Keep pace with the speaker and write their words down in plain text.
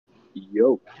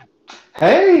Yo,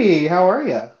 Hey, how are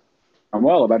you? I'm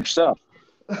well about yourself.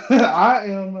 I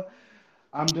am.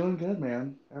 I'm doing good,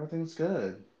 man. Everything's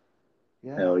good.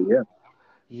 Hell Yeah, yeah.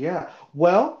 yeah.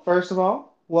 Well, first of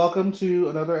all, welcome to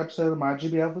another episode of My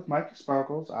GBF with Mikey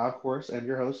Sparkles. I, of course, am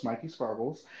your host, Mikey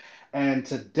Sparkles, and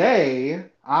today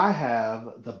I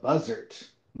have the buzzard,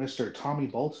 Mr. Tommy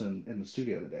Bolton, in the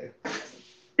studio today.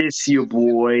 It's your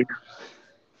boy.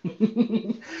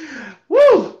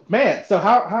 Woo, man. So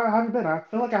how have you been? I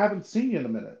feel like I haven't seen you in a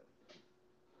minute.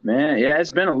 Man, yeah,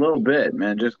 it's been a little bit,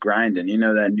 man, just grinding. You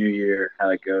know that new year, how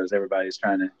it goes. Everybody's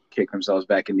trying to kick themselves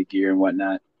back into gear and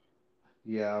whatnot.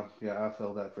 Yeah, yeah, I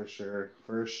feel that for sure,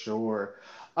 for sure.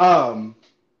 Um,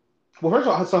 Well, first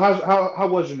of all, so how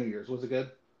was your New Year's? Was it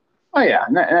good? Oh yeah,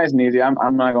 nice and easy. I'm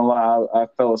not gonna lie, I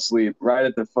fell asleep right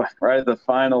at the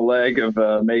final leg of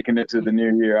making it to the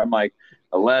new year. I'm like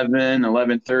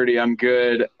 11:30. I'm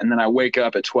good, and then I wake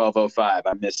up at 12:05.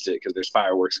 I missed it because there's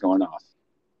fireworks going off.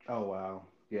 Oh wow,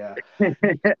 yeah.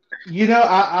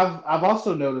 I've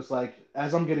also noticed like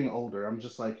as I'm getting older, I'm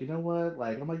just like, you know what?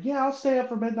 Like I'm like, yeah, I'll stay up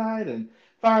for midnight and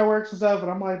fireworks and stuff,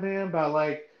 and I'm like, man, by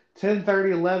like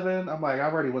 10:30, 11, I'm like, I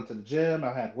already went to the gym.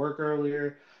 I had work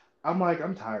earlier. I'm like,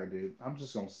 I'm tired, dude. I'm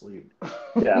just gonna sleep.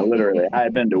 Yeah, literally. I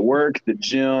had been to work, the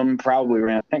gym, probably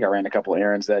ran. I think I ran a couple of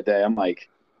errands that day. I'm like,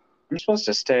 I'm supposed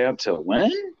to stay up till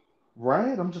when?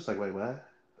 Right? I'm just like, wait, what?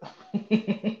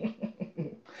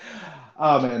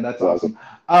 Oh man, that's Well, awesome.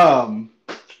 Um,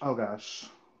 oh gosh.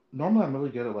 Normally I'm really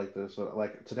good at like this, but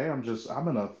like today I'm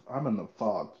in a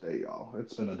fog today, y'all.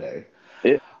 It's been a day.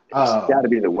 it's got to Um,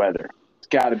 be the weather. It's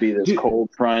got to be this dude, cold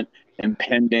front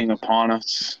impending upon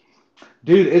us.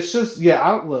 dude, it's just yeah.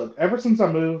 I look ever since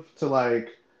I moved to like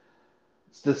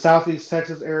the Southeast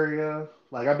Texas area.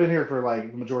 Like I've been here for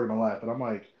like the majority of my life, but I'm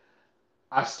like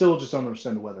I still just don't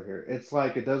understand the weather here. It's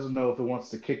like it doesn't know if it wants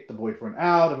to kick the boyfriend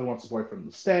out, if it wants the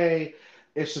boyfriend to stay.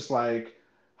 It's just like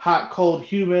hot, cold,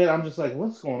 humid. I'm just like,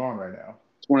 what's going on right now?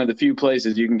 It's one of the few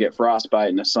places you can get frostbite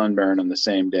and a sunburn on the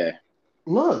same day.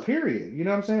 Look, period. You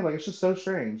know what I'm saying? Like it's just so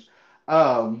strange.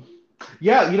 Um,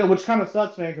 yeah, which kind of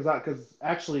sucks, man, because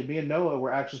actually me and Noah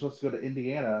were actually supposed to go to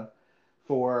Indiana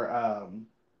for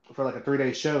like a 3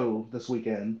 day show this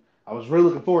weekend. I was really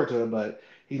looking forward to it, but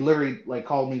he literally like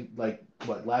called me like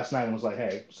what last night and was like,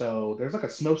 "Hey, so there's like a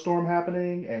snowstorm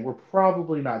happening, and we're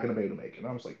probably not gonna be able to make it." And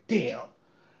I was like, "Damn,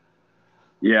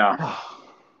 Yeah.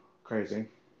 crazy."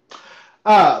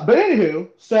 But anywho,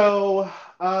 so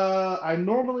I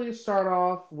normally start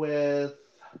off with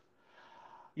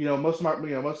most of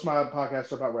my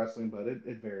podcasts are about wrestling, but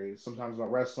it varies. Sometimes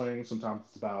about wrestling, sometimes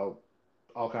it's about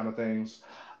all kind of things.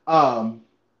 Um,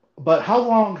 but how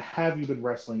long have you been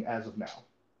wrestling as of now?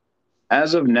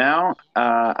 As of now,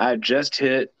 I just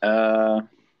hit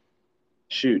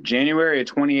January of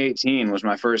 2018 was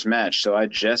my first match, so I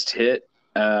just hit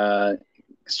uh,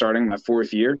 starting my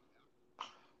fourth year.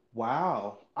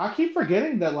 Wow, I keep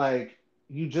forgetting that like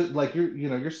you just like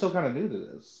you're still kind of new to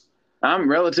this. I'm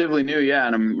relatively new, yeah,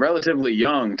 and I'm relatively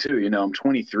young too. I'm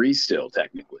 23 still,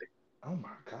 technically. Oh my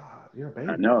God, you're a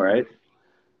I baby. know, right? Like,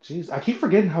 jeez, I keep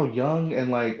forgetting how young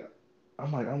and like oh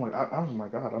my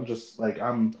God, I'm just like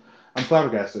I'm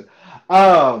flabbergasted.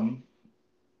 Um,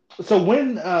 so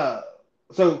when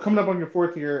so coming up on your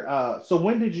fourth year, so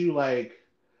when did you like?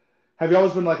 Have you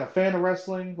always been like a fan of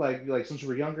wrestling, like since you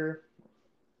were younger?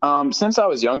 Since I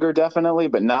was younger, definitely,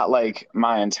 but not like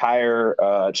my entire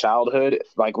childhood.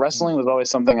 Like wrestling was always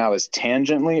something I was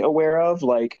tangentially aware of.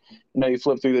 Like, you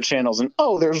flip through the channels and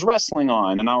oh, there's wrestling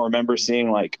on, and I'll remember seeing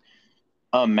like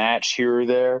a match here or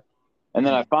there, and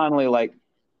then I finally like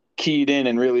keyed in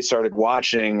and really started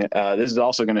watching. This is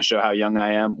also going to show how young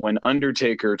I am when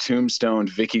Undertaker tombstoned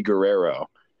Vicky Guerrero,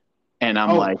 and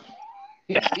I'm Oh, like,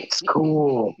 that's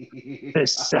cool.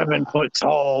 This 7 foot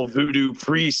tall voodoo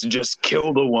priest just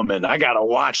killed a woman. I gotta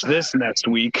watch this next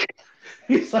week.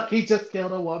 he's like he just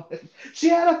killed a woman. She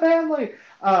had a family.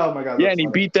 Oh my God, Yeah, that's and he funny.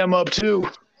 beat them up too.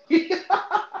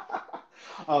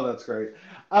 Oh, that's great.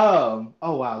 Oh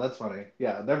wow, that's funny.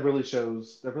 Yeah, that really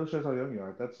shows how young you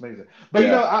are. That's amazing. But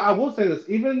Yeah. I will say this,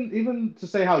 even to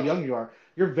say how young you are,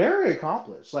 you're very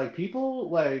accomplished. Like people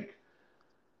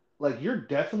like you're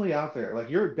definitely out there. Like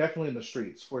you're definitely in the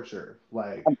streets for sure.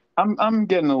 Like I'm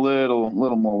getting a little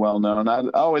more well known. I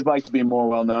always like to be more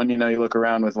well known. You look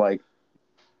around with like,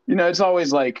 it's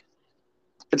always like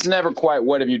it's never quite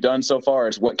what have you done so far.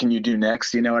 It's what can you do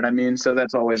next. You know what I mean? So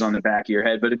that's always on the back of your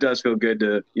head. But it does feel good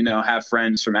to have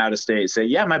friends from out of state say,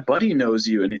 yeah, my buddy knows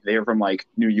you, and they're from like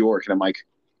New York, and I'm like,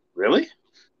 really?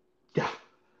 yeah,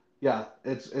 yeah,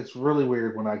 it's really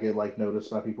weird when I get like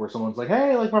noticed by people where someone's like,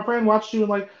 "Hey, like my friend watched you in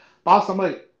like Boston." I'm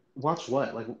like, Watch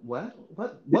what? Like what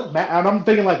match? And I'm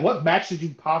thinking like, what match did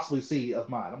you possibly see of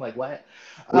mine? I'm like, what?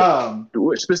 Um,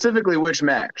 Specifically, which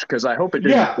match? Because I hope it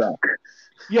didn't yeah, suck.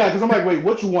 yeah. Because I'm like, wait,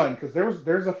 which one? Because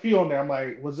there's a few on there. I'm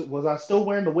like, was I still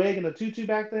wearing the wig and the tutu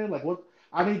back then? Like, what?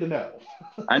 I need to know.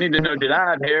 I need to know, did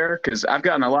I have hair? Because I've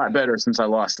gotten a lot better since I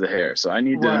lost the hair. So I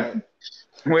need to know Right.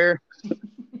 where,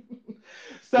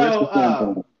 where's the So,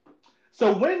 standpoint.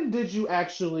 so when did you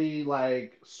actually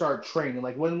like start training?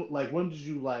 Like when did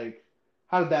you like?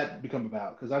 How did that become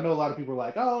about? Because I know a lot of people are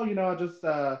like, oh, I just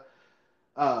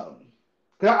um,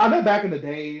 'cause I know back in the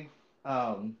day,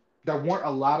 there weren't a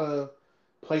lot of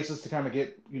places to kind of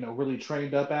get really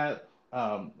trained up at,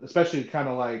 especially kind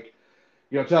of like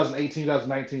 2018,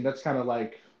 2019. That's kind of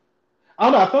like I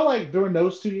don't know. I felt like during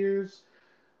those 2 years,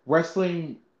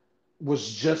 wrestling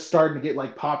was just starting to get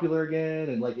like popular again,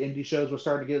 and like indie shows were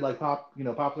starting to get like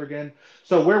popular again.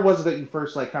 So where was it that you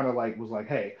first like kind of like was like,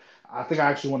 hey, I think I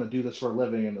actually want to do this for a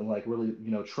living and like really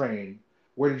train?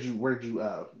 Where did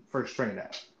you first train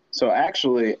at? So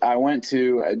actually, I went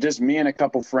to just me and a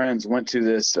couple friends went to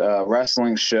this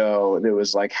wrestling show that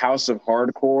was like House of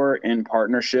Hardcore in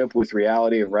partnership with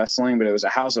Reality of Wrestling, but it was a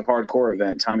House of Hardcore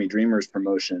event, Tommy Dreamer's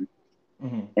promotion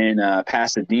Hmm. in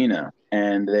Pasadena,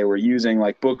 and they were using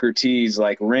like Booker T's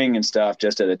like ring and stuff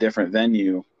just at a different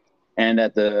venue. And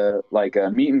at the like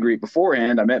meet and greet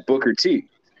beforehand, I met Booker T,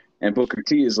 and Booker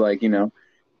T is like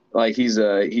like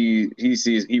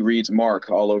he reads Mark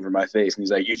all over my face, and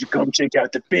he's like, you should come check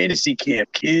out the fantasy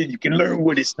camp, kid. You can learn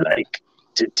what it's like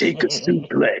to take a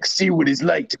suplex, see what it's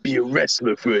like to be a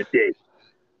wrestler for a day.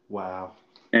 Wow.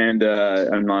 And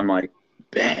I'm like,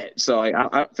 bet. So like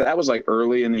that was like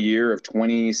early in the year of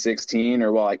 2016,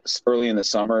 or well, like early in the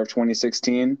summer of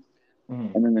 2016. Hmm.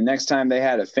 And then the next time they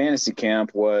had a fantasy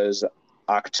camp was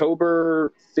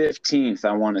October 15th,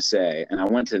 I want to say. And I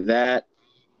went to that,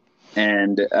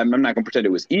 and I'm not going to pretend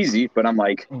it was easy, but I'm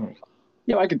like, Hmm.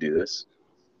 I could do this.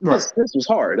 Right. This was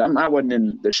hard. I wasn't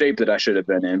in the shape that I should have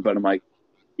been in, but I'm like,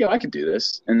 I could do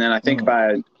this. And then I think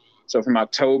Hmm. so from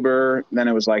October, then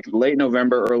it was like late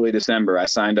November, early December, I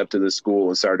signed up to the school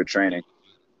and started training.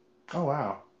 Oh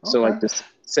wow. So Okay. like this,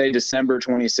 say December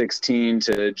 2016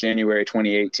 to January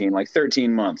 2018, like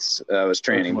 13 months I was 13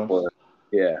 training months. before.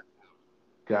 Yeah,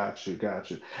 Got you.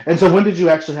 Got you. And so when did you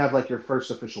actually have like your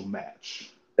first official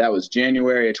match? that was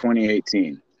January of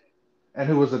 2018. And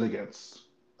who was it against?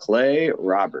 Clay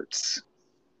Roberts.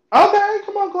 Okay,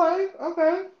 come on, Clay.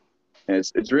 Okay. And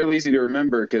it's real easy to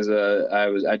remember because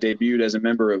I debuted as a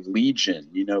member of Legion,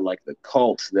 like the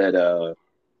cult that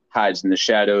hides in the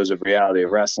shadows of Reality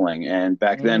of Wrestling. And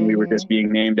back then we were Hmm. just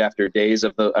being named after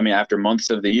after months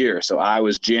of the year. So I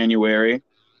was January.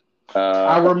 Uh,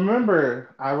 I remember.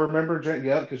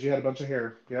 Yep, because you had a bunch of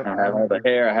hair. I Yep, I had all the remember.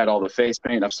 hair, I had all the face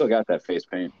paint. I've still got that face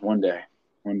paint. One day.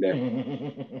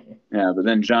 Yeah, but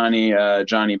then Johnny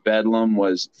Bedlam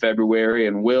was February,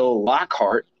 and Will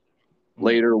Lockhart,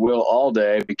 later Will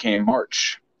Allday, became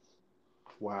March.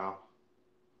 Wow.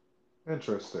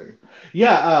 Interesting.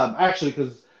 Yeah. Actually,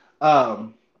 because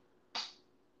um,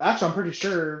 actually, I'm pretty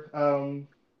sure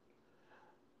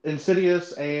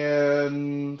Insidious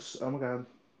and oh my god,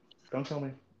 don't kill me,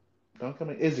 don't kill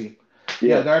me, Izzy.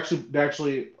 Yeah, Yeah, they're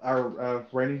actually our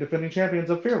reigning defending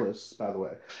champions of Fearless, by the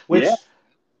way. yeah. Which,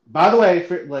 by the way,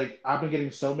 like I've been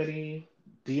getting so many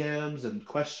DMs and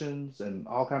questions and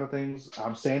all kind of things.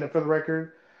 I'm saying it for the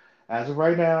record. As of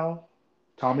right now,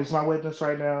 Tommy's my witness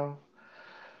right now.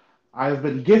 I have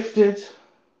been gifted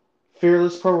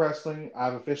Fearless Pro Wrestling.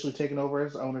 I've officially taken over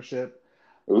as ownership.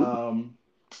 Ooh, Um,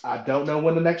 I don't know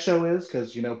when the next show is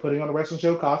because putting on a wrestling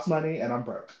show costs money and I'm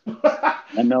broke.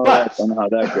 I know that. I But know how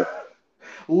that goes.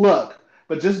 look,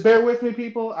 but just bear with me,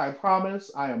 people. I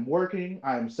promise I am working.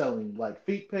 I am selling like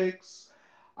feet pics.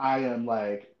 I am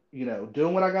like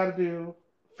doing what I got to do.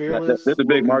 There's Fearless a will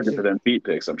big market for continue. them feet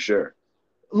pics, I'm sure.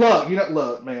 Look,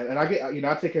 man, and I get,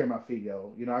 I take care of my feet,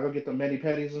 yo. I go get the mani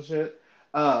pedis and shit.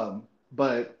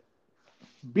 But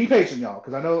be patient, y'all,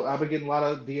 because I know I've been getting a lot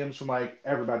of DMs from like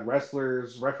everybody,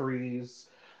 wrestlers, referees,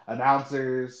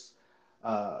 announcers,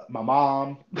 my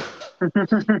mom,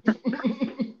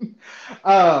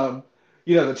 um,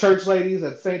 the church ladies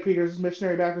at St. Peter's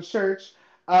Missionary Baptist Church.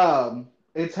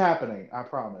 It's happening, I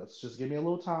promise. Just give me a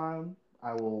little time.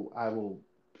 I will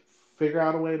figure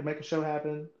out a way to make a show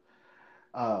happen.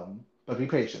 But be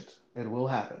patient. It will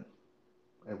happen.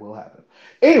 It will happen.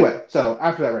 Anyway, so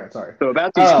after that rant, sorry. So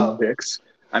about these feet Um, pics,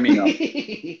 I mean,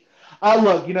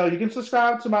 look, you can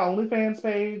subscribe to my OnlyFans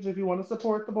page if you want to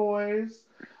support the boys.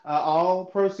 All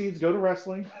proceeds go to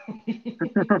wrestling.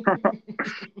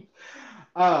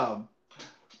 um,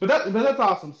 but that's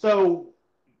awesome. So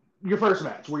your first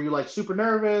match? Were you like super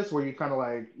nervous? Were you kind of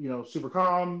like, super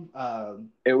calm?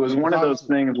 It I was mean, because one of those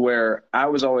obviously, things where I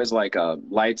was always like a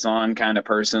lights on kind of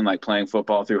person, like playing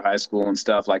football through high school and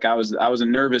stuff. Like I was a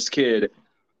nervous kid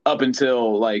up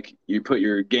until like you put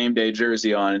your game day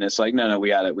jersey on and it's like, no, we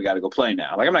gotta go play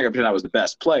now. Like I'm not gonna pretend I was the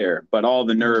best player, but all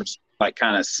the Mhm. nerves like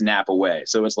kind of snap away.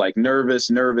 So it's like nervous,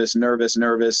 nervous, nervous,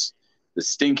 nervous, the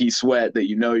stinky sweat that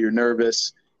you know you're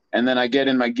nervous. And then I get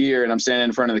in my gear and I'm standing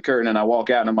in front of the curtain and I walk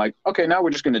out and I'm like, okay, now we're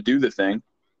just gonna do the thing.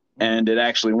 Mhm. And it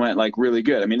actually went like really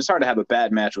good. I mean, it's hard to have a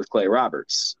bad match with Clay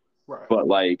Roberts, Right. but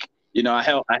like, I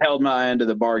held my end of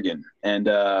the bargain and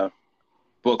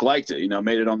Book liked it,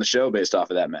 made it on the show based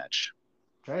off of that match.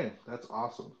 Hey, that's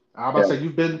awesome. I'm about Yeah. to say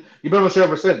you've been on the show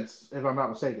ever since, if I'm not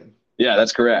mistaken. Yeah,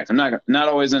 that's correct. I'm not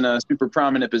always in a super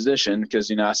prominent position because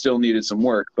I still needed some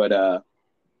work, but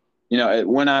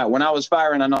when I was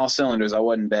firing on all cylinders, I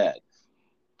wasn't bad.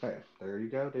 Hey, there you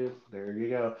go, dude. There you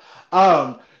go.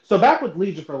 So back with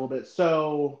Legion for a little bit.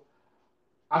 So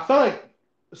I felt like,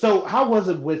 so how was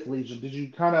it with Legion? Did you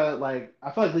kind of like?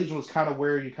 I feel like Legion was kind of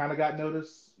where you kind of got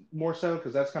noticed more so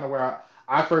because that's kind of where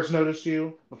I first noticed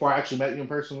you before I actually met you in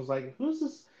person. Was like, who's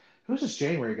this? Who's this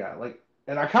January guy? Like,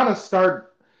 and I kind of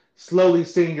start slowly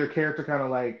seeing your character kind of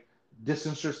like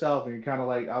distance yourself, and you kind of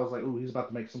like, I was like, ooh, he's about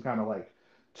to make some kind of like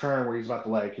turn where he's about to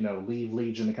like leave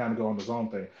Legion and kind of go on his own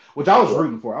thing, which I was Yeah.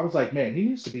 rooting for. I was like, man, he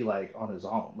needs to be like on his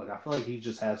own. Like, I feel like he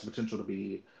just has potential to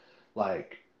be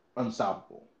like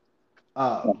unstoppable.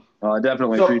 Um, Well, I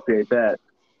definitely so appreciate that.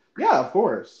 yeah, of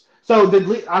course. So did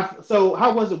so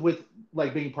how was it with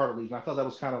like being part of Legion? I felt that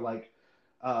was kind of like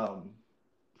um,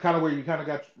 kind of where you kind of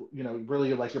got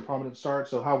really like your prominent start.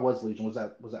 So how was Legion? Was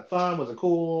that fun? Was it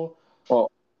cool?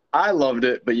 Well, I loved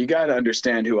it, but you got to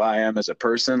understand who I am as a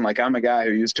person. Like, I'm a guy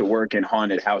who used to work in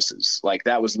haunted houses. Like,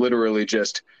 that was literally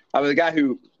just, I was a guy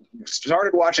who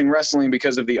started watching wrestling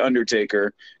because of The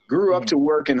Undertaker, grew up Mm-hmm. to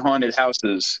work in haunted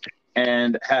houses,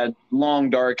 and had long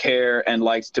dark hair and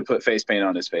liked to put face paint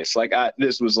on his face. Like,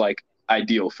 this was like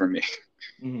ideal for me.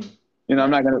 Mm-hmm. I'm Right.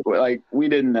 not going to, like, we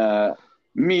didn't,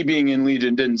 me being in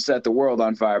Legion didn't set the world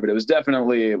on fire, but it was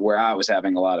definitely where I was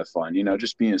having a lot of fun,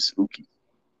 just being spooky.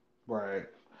 Right.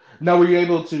 Now, were you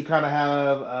able to kind of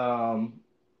have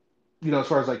as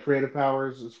far as like creative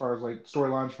powers, as far as like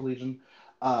storylines for Legion,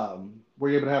 were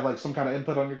you able to have like some kind of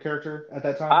input on your character at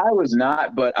that time? I was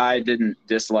not, but I didn't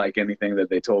dislike anything that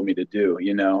they told me to do.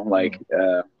 Like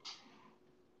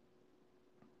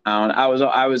Mm-hmm. I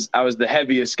was the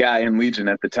heaviest guy in Legion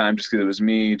at the time, just because it was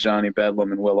me, Johnny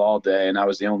Bedlam, and Will Allday, and I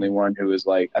was the only one who was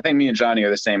like, I think me and Johnny are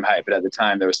the same height, but at the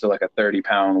time there was still like a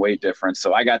 30-pound weight difference,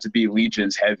 so I got to be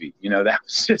Legion's heavy. That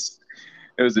was just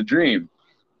it was a dream.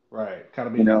 Right. Kind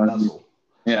of You being that know, muscle.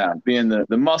 yeah, being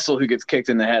the muscle who gets kicked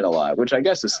in the head a lot, which I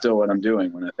guess is still what I'm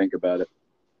doing when I think about it.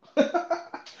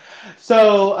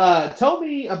 So, tell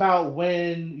me about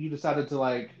when you decided to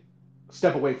like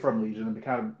step away from Legion and to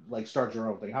kind of like start your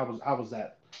own thing. How was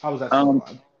that Um,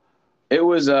 storyline? it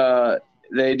was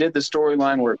they did the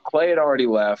storyline where Clay had already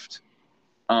left.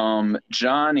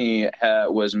 Johnny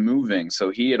was moving, so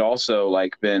he had also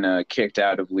like been kicked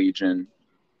out of Legion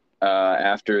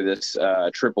after this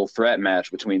triple threat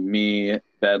match between me,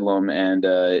 Bedlam, and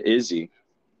Izzy,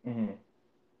 Hmm.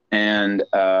 and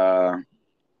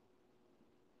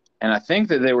I think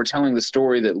that they were telling the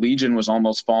story that Legion was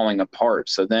almost falling apart.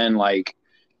 So then, like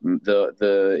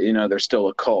they're still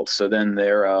a cult. So then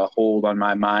their hold on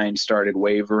my mind started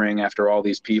wavering after all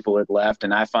these people had left,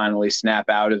 and I finally snap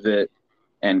out of it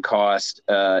and cost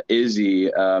Izzy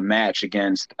a match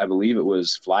against, I believe it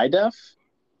was Fly Def.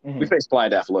 We Hmm. faced Fly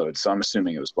Def loads, so I'm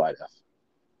assuming it was Fly Def.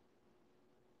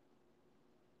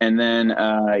 And then,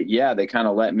 yeah, they kind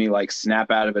of let me like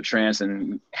snap out of a trance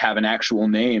and have an actual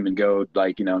name and go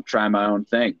like, try my own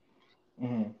thing.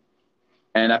 Hmm.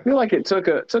 And I feel Nice. like it took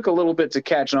a little bit to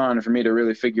catch on for me to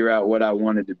really figure out what I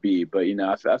wanted to be. But,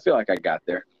 I feel like I got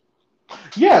there.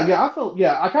 Yeah, yeah.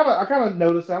 I kind of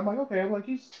noticed that. I'm like, okay. I'm like,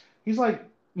 he's like,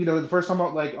 the first time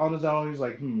out like on his own, he's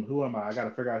like, who am I? I got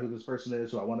to figure out who this person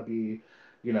is, who I want to be,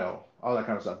 all that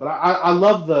kind of stuff. But I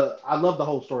love the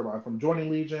whole storyline from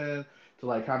joining Legion to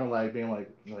like kind of like being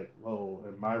like, whoa,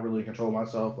 am I really in control of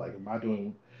myself? Like, am I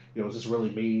doing, is this really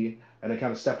me? And they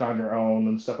kind of stepped on your own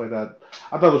and stuff like that.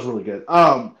 I thought it was really good.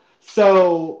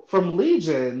 So from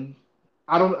Legion,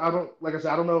 I don't like I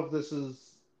said, I don't know if this is.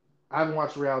 I haven't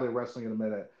watched reality wrestling in a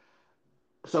minute.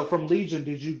 So from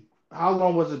Legion, how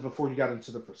long was it before you got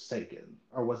into the Forsaken,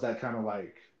 or was that kind of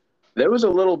like There was a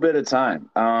little bit of time.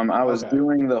 I was okay?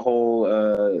 doing the whole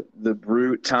the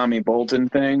brute Tommy Bolton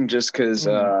thing just because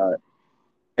Hmm.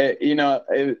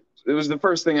 it was the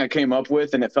first thing I came up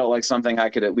with, and it felt like something I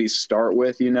could at least start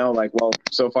with. Like, well,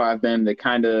 so far I've been the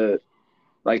kind of,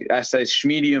 like I say,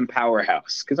 medium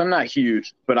powerhouse, because I'm not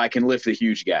huge, but I can lift the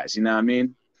huge guys. You know what I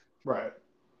mean? Right.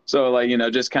 So like,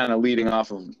 just kind of leading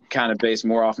off of, kind of based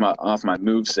more off my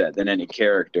move set than any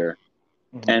character.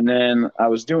 Mm-hmm. And then I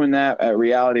was doing that at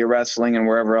Reality Wrestling and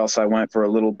wherever else I went for a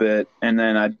little bit. And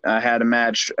then I had a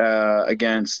match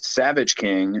against Savage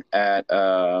King at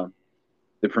the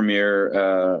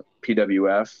premier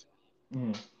PWF.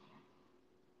 Mm-hmm.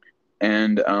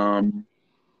 And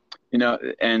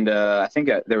I think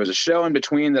there was a show in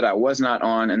between that I was not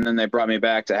on, and then they brought me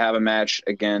back to have a match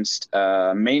against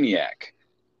Maniac.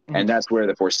 And that's where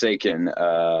the Forsaken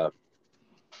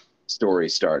story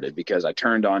started, because I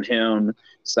turned on him,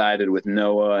 sided with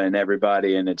Noah and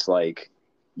everybody, and it's like,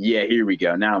 yeah, here we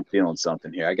go. Now I'm feeling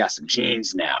something here. I got some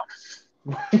jeans now.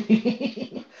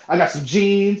 I got some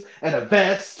jeans and a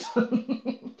vest.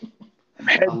 I'm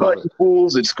headbutting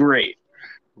fools. It's great.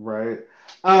 Right.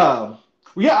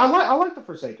 Yeah, I like the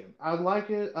Forsaken. I like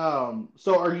it.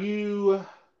 So are you,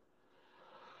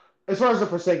 as far as the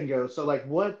Forsaken goes, so like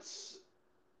what is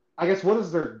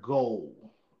their goal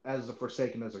as the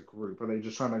Forsaken as a group? Are they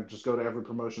just trying to just go to every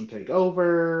promotion, take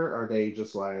over? Are they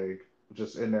just in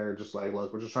there just like,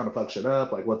 look, we're just trying to fuck shit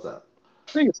up? Like, what's up?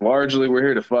 I think it's largely we're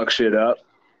here to fuck shit up.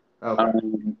 Okay.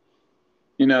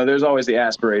 There's always the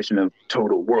aspiration of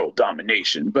total world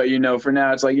domination, but for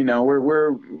now it's like, we're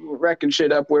wrecking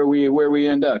shit up where we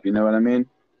end up. You know what I mean?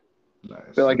 Nice.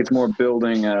 I feel like it's more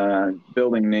building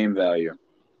name value.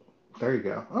 There you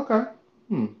go. Okay.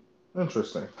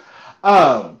 Interesting.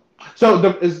 So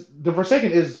the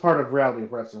Forsaken is part of Reality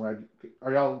of Wrestling, right?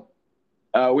 Are y'all?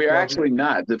 We are actually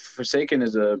not. The Forsaken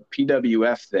is a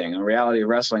PWF thing. In Reality of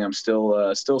Wrestling, I'm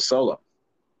still solo.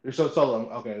 You're still solo.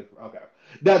 Okay.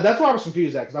 That's why I was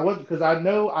confused at, because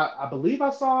I believe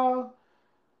I saw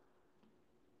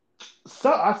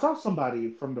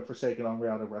somebody from the Forsaken on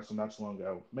Reality of Wrestling not too long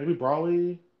ago. Maybe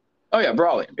Brawley. Oh yeah,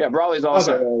 Brawley. Yeah, Brawley's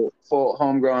also a full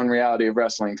homegrown Reality of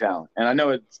Wrestling talent, and I know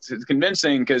it's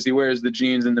convincing because he wears the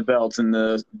jeans and the belts and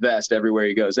the vest everywhere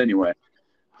he goes. Anyway,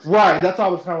 right. That's why I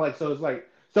was kind of like, so it's like,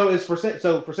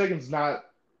 Forsaken's not.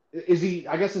 Is he?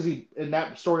 I guess is he in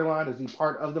that storyline? Is he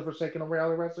part of the Forsaken of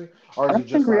Reality Wrestling, or is he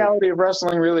just like Reality of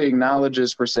Wrestling really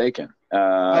acknowledges Forsaken?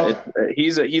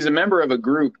 He's a member of a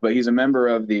group, but he's a member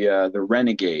of the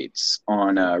Renegades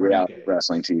on Reality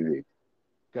Wrestling TV.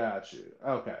 Got you.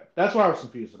 Okay, that's what I was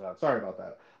confused about. Sorry about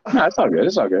that. No, it's all good.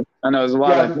 It's all good. I know there's a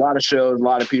lot of shows, a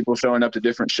lot of people showing up to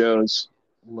different shows.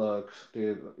 Look,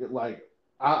 dude,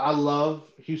 I love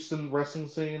Houston wrestling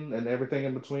scene and everything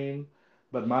in between,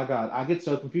 but my God, I get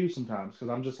so confused sometimes because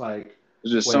I'm just like,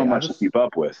 there's just so much to keep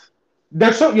up with.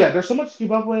 There's so much to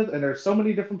keep up with, and there's so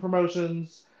many different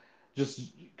promotions just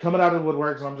coming out of the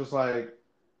woodworks, and I'm just like,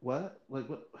 what? Like,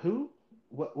 what? Who?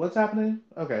 What's happening?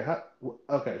 Okay,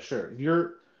 okay, sure.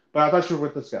 But I thought you were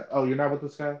with this guy. Oh, you're not with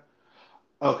this guy?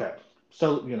 Okay.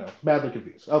 So, madly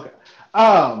confused. Okay.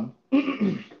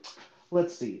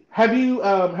 Let's see. Have you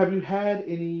had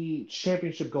any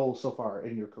championship goals so far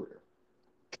in your career?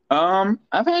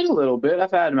 I've had a little bit.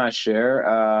 I've had my share.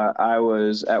 I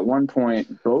was at one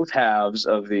point both halves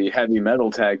of the heavy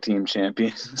metal tag team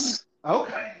champions.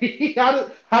 Okay. How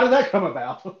did that come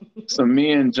about? So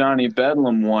me and Johnny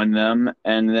Bedlam won them,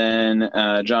 and then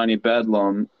Johnny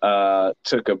Bedlam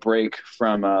took a break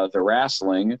from the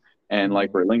wrestling and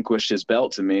relinquished his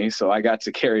belt to me. So I got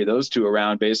to carry those two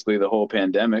around basically the whole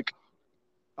pandemic.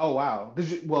 Oh wow!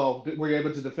 Were you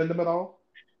able to defend them at all?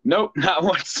 Nope, not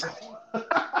once.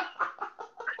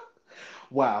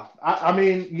 Wow. I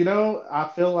mean, I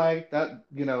feel like that.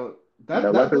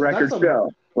 Let the record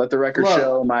show. Let the record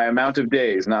show my amount of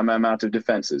days, not my amount of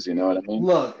defenses. You know what I mean?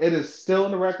 Look, it is still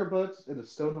in the record books. It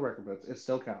still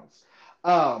counts.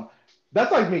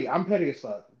 That's like me. I'm petty as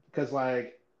fuck because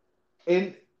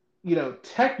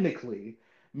technically,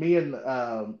 me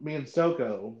and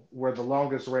Soko were the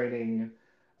longest reigning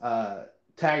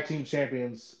tag team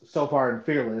champions so far in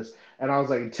Fearless, and I was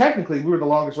like, technically, we were the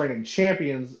longest reigning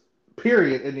champions,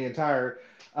 period, in the entire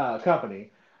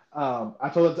company. I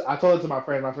told it to my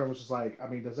friend. My friend was just like, I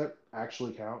mean, does that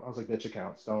actually count? I was like, bitch, it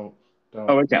counts. Don't.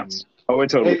 Oh, it counts. It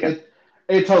totally counts.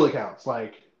 It totally counts.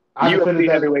 Like,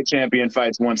 UFC heavyweight champion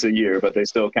fights once a year, but they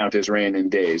still count as reign in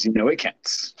days. It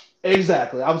counts.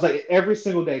 Exactly. I was like, every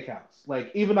single day counts.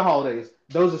 Like, even the holidays,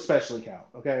 those especially count.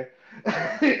 Okay.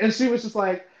 And she was just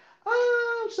like,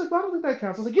 she's like, I don't think that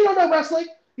counts. I was like, you don't know wrestling.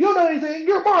 You don't know anything.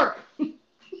 You're Mark.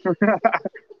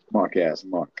 Mark.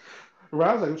 Right?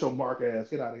 I was like, "What's your mark ass?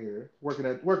 Get out of here. Working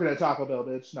at Taco Bell,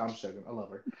 bitch." No, I'm just joking. I love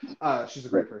her. She's a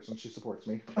great person. She supports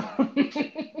me.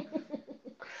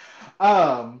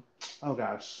 um, oh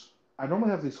gosh, I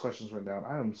normally have these questions written down.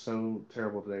 I am so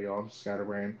terrible today, y'all. I'm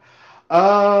scatterbrained.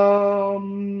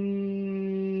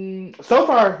 So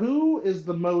far, who is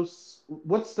the most?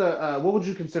 What's the? What would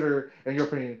you consider, in your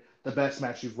opinion, the best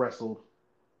match you've wrestled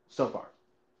so far?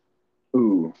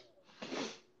 Ooh.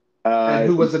 And Uh,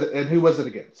 who was it? And who was it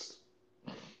against?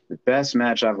 the best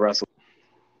match I've wrestled.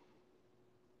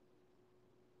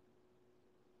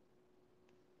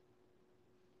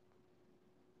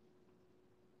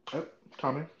 Oh,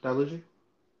 Tommy, did I lose you?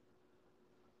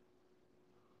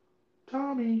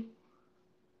 Tommy.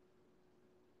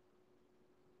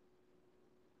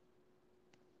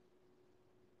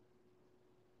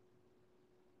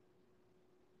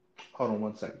 Hold on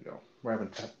one second, y'all. We're having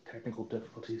technical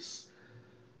difficulties.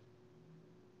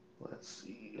 Let's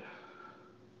see.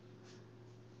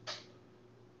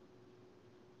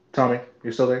 Tommy,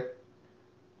 you're still there?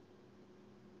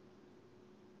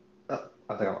 Oh,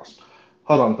 I think I lost.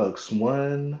 Hold on, folks.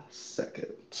 1 second.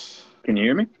 Can you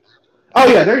hear me?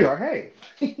 Oh yeah, there you are. Hey.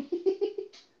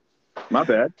 My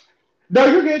bad. No,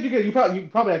 you're good. You're good. You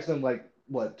probably accidentally like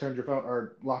what turned your phone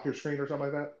or lock your screen or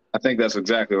something like that. I think that's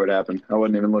exactly what happened. I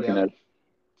wasn't even looking Yeah. at it.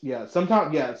 Yeah.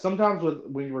 Sometimes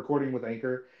when you're recording with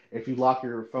Anchor, if you lock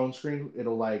your phone screen,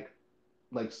 it'll like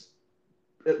like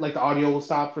the audio will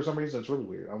stop for some reason. It's really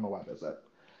weird. I don't know why it does that.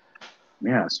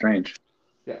 Yeah, strange.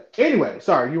 Yeah. Anyway,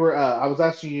 sorry. You were. I was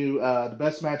asking you the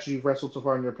best match you've wrestled so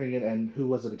far in your opinion, and who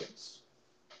was it against?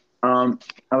 Um,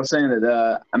 I was saying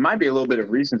that I might be a little bit of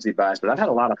recency bias, but I've had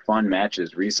a lot of fun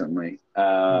matches recently.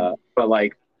 Hmm. But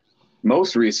like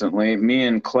most recently, me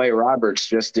and Clay Roberts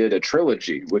just did a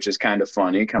trilogy, which is kind of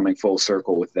funny, coming full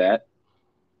circle with that.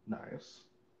 Nice.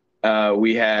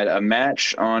 We had a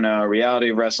match on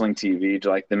Reality Wrestling TV,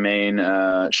 like the main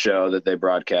show that they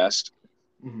broadcast.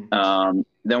 Hmm.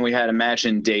 Then we had a match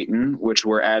in Dayton, which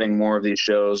we're adding more of these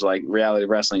shows. Like Reality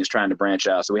Wrestling is trying to branch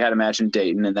out, so we had a match in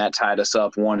Dayton, and that tied us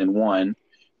up 1-1.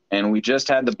 And we just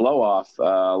had the blow off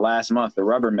last month, the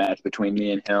rubber match between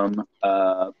me and him.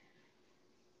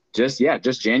 Just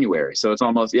January. So it's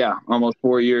almost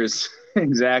 4 years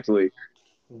exactly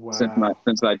Wow.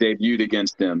 since I debuted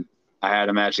against him. I had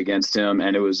a match against him,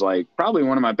 and it was like probably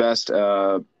one of my best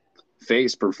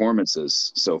face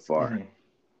performances so far. Hmm.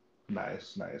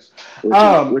 Nice. Nice. Which is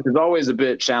Um. which is always a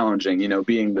bit challenging,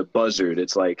 being the buzzard.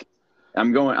 It's like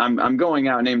I'm going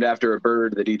out named after a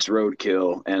bird that eats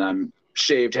roadkill, and I'm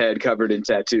shaved head covered in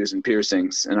tattoos and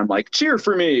piercings, and I'm like, cheer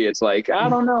for me. It's like, I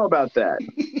don't know about that.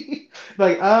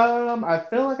 I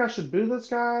feel like I should boo this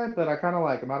guy, but I kind of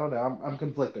like him. I don't know. I'm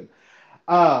conflicted.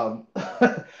 Um,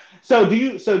 do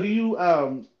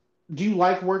you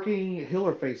like working heel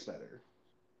or face better?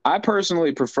 I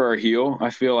personally prefer heel. I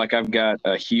feel like I've got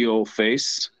a heel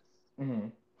face, Hmm.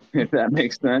 if that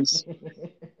makes sense.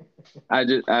 I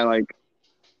like,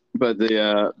 but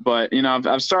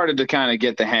I've started to kind of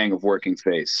get the hang of working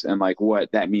face and like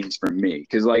what that means for me.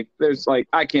 Because like there's like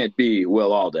I can't be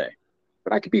Will all day,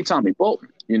 but I could be Tommy Bolton.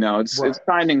 It's Right.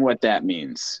 finding what that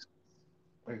means.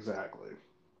 Exactly.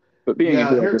 But being a Yeah.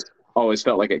 heel Here. just always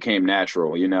felt like it came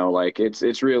natural. Like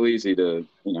it's real easy to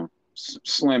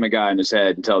slam a guy in his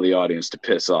head and tell the audience to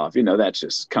piss off. That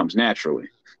just comes naturally.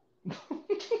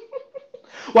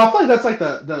 Well, I feel like that's like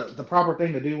the proper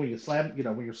thing to do when you slam.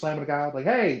 When you're slamming a guy, like,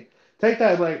 hey, take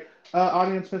that. Like,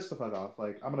 audience, piss the fuck off.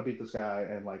 Like, I'm gonna beat this guy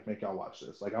and like make y'all watch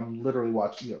this. Like, I'm literally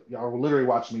watching. Y'all are literally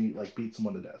watching me like beat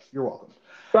someone to death. You're welcome.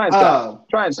 Try and stop. Um.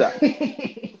 Try and stop.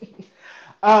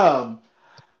 um.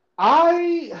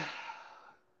 I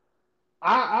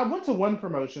I went to one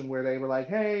promotion where they were like,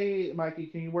 "Hey, Mikey,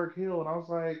 can you work heel?" And I was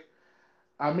like,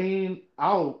 "I mean,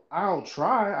 I'll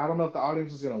try. I don't know if the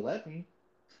audience is gonna let me,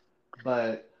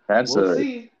 but That's we'll a.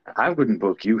 see." I wouldn't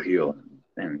book you heel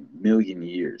in a million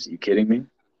years. Are you kidding me?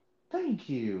 Thank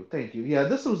you, thank you. Yeah,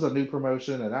 this was a new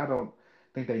promotion, and I don't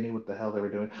think they knew what the hell they were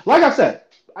doing. Like I said,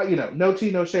 no tea,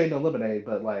 no shade, no lemonade.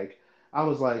 But like, I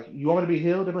was like, "You want me to be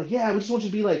heel?" They're like, "Yeah, we just want you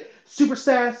to be like super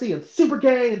sassy and super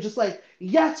gay and just like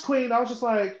yes, queen." I was just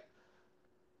like,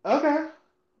 "Okay."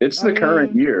 It's I the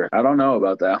current mean, year. I don't know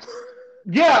about that.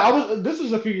 yeah, I was. This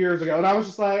was a few years ago, and I was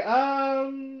just like,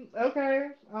 okay.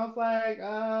 I was like,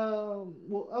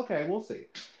 well, okay, we'll see.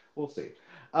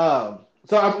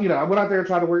 So I went out there and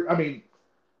tried to work. I mean,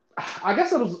 I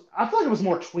guess it was. I feel like it was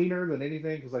more tweener than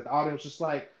anything because like the audience was just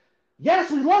like,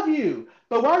 yes, we love you,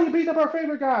 but why are you beating up our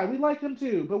favorite guy? We like him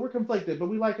too, but we're conflicted. But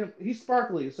we like him. He's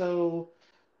sparkly, so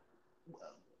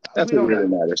That's we what don't really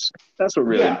know. matters. That's what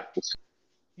really Yeah, matters.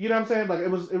 you know what I'm saying? Like it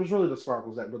was really the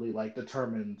sparkles that really like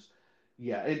determined.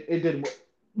 yeah, it didn't.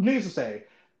 Needless to say,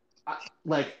 I,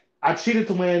 like I cheated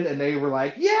to win, and they were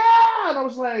like, "Yeah," and I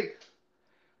was like,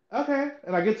 "Okay."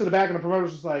 And I get to the back, and the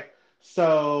promoter's just like,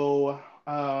 "So,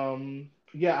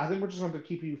 yeah, I think we're just going to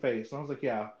keep you face." And I was like,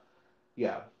 "Yeah,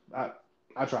 yeah." I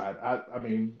I tried. I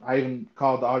mean, I even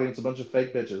called the audience a bunch of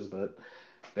fake bitches, but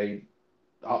they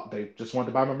they just wanted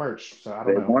to buy my merch, so I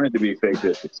don't They know. wanted to be fake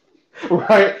bitches.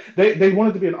 Right? They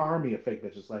wanted to be an army of fake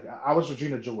bitches. Like I was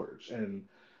Regina George, and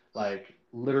like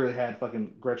literally had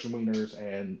fucking Gretchen Wieners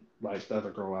and like the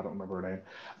other girl, I don't remember her name,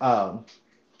 um,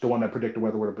 the one that predicted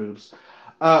weather with her boobs.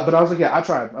 But I was like, yeah, I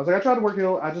tried. I was like, I tried to work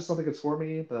heel. I just don't think it's for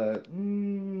me. But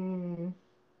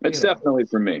It's you know, definitely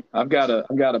for me. I've got a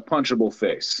punchable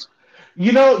face.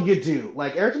 you do.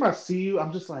 Like every time I see you,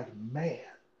 I'm just like, man,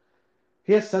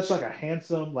 he has such like a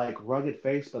handsome, like rugged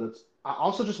face. But it's I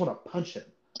also just want to punch him.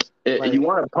 You Like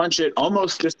want to punch it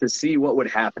almost just to see what would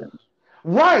happen.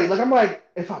 right, like I'm like,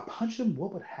 if I punch him,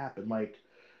 what would happen? Like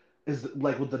is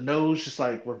like would the nose just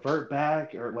like revert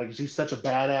back, or like is he such a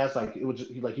badass? Like it would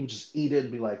just, he would just eat it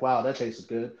and be like, wow, that tasted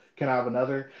good. Can I have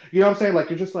another? You know what I'm saying? Like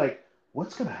you're just like,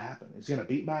 what's gonna happen? Is he gonna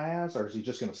beat my ass, or is he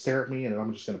just gonna stare at me and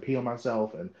I'm just gonna pee on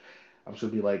myself and I'm just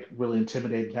gonna be like really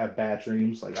intimidated and have bad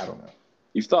dreams? Like I don't know.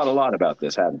 You've thought a lot about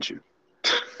this, haven't you?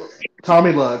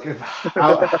 Tommy, look, if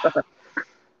I,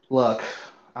 look,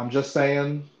 I'm just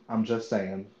saying, I'm just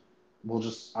saying. I'm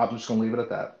just gonna leave it at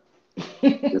that.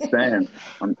 Just saying.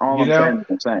 All You I'm saying know, is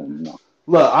I'm saying.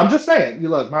 look, I'm just saying. You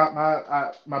look,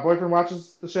 my boyfriend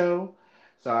watches the show,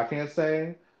 so I can't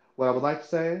say what I would like to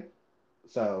say.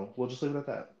 So we'll just leave it at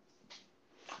that.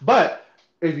 But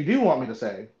if you do want me to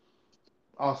say,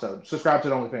 also subscribe to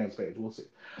the OnlyFans page. We'll see.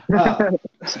 Uh,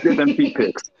 Get them feet you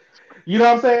pics. know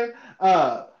what I'm saying?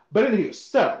 But anyway,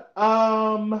 so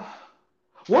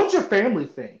what did your family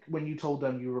think when you told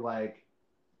them you were like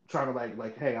trying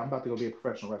to hey, I'm about to go be a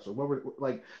professional wrestler? What were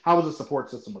like? How was the support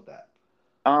system with that?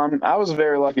 I was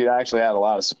very lucky. I actually had a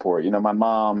lot of support. My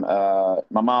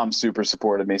mom super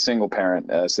supported me. Single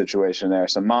parent situation there.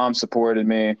 So mom supported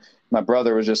me. My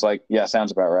brother was just like, "Yeah,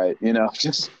 sounds about right."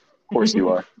 Just of course you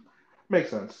are. Makes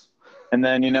sense. And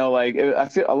then I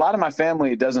feel a lot of my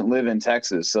family doesn't live in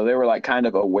Texas, so they were like kind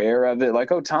of aware of it.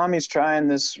 Like, oh, Tommy's trying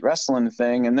this wrestling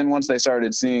thing. And then once they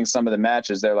started seeing some of the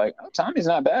matches, they're like, oh, Tommy's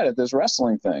not bad at this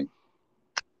wrestling thing.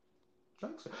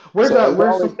 Where's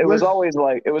So it was where's always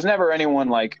like it was never anyone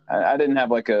like I didn't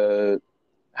have like a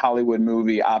Hollywood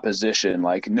movie opposition.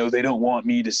 Like, no, they don't want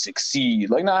me to succeed.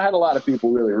 Like, no, I had a lot of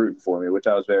people really rooting for me, which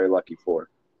I was very lucky for.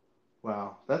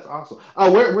 wow, that's awesome.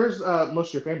 Oh, where's most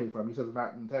of your family from? You said it's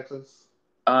not in Texas.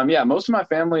 Yeah, most of my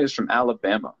family is from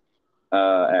Alabama,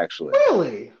 actually.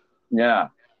 Really? Yeah.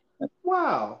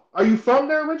 Wow. Are you from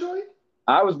there originally?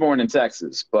 I was born in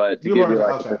Texas, but to You were give born you in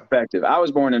like a okay. perspective, I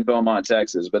was born in Beaumont,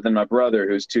 Texas, but then my brother,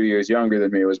 who's 2 years younger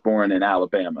than me, was born in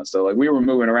Alabama. So like we were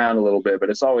moving around a little bit, but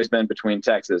it's always been between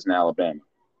Texas and Alabama.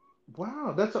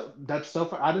 Wow, that's so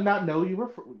far. I did not know you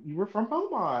were from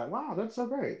Beaumont. Wow, that's so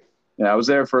great. Yeah, I was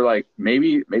there for like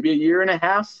maybe a year and a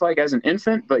half, like as an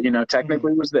infant, but Hmm.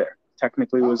 technically was there.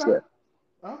 Technically was Okay. there.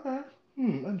 Okay.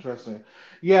 Interesting.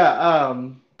 Yeah.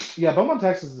 Yeah. Beaumont,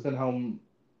 Texas has been home,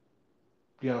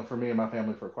 for me and my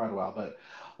family for quite a while. But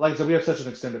like I said, we have such an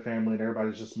extended family, and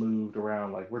everybody's just moved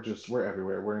around. Like we're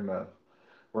everywhere.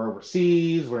 We're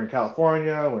overseas. We're in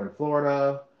California. We're in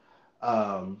Florida.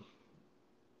 Um,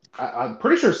 I'm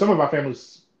pretty sure some of my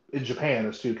family's in Japan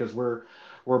is too, because we're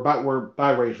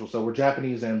biracial, so we're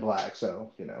Japanese and black.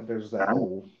 So there's that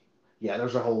whole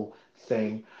there's a whole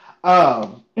thing.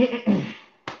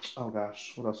 Oh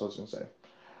gosh, what else I was gonna say?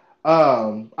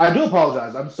 I do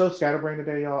apologize. I'm so scatterbrained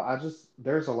today, y'all.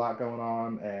 There's a lot going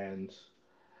on, and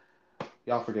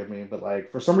y'all forgive me, but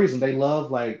like for some reason they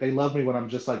love me when I'm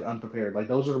just like unprepared. Like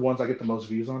those are the ones I get the most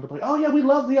views on. They're like, oh yeah, we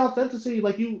love the authenticity.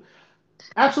 Like you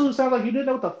absolutely sound like you didn't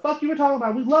know what the fuck you were talking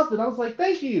about. We loved it. I was like,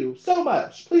 thank you so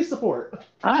much. Please support.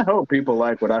 I hope people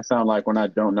like what I sound like when I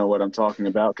don't know what I'm talking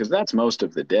about, because that's most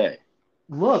of the day.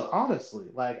 Look, honestly,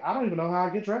 like I don't even know how I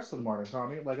get dressed in the morning,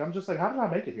 Tommy. Like I'm just like, how did I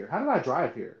make it here? How did I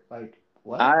drive here? Like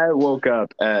what? I woke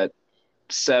up at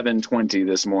 7:20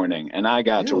 this morning, and I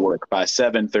got to Ew. work by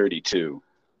 7:32.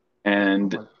 Oh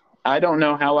And my. I don't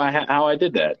know how I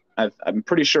did that. I'm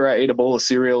pretty sure I ate a bowl of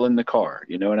cereal in the car.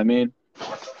 You know what I mean?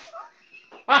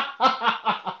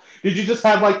 Did you just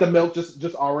have like the milk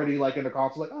just already like in the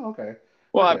console? Like, oh okay,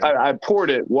 Well, we're good. I poured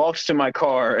it, walked to my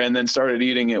car, and then started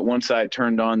eating it once I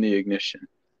turned on the ignition.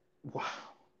 Wow.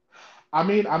 I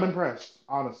mean, I'm impressed,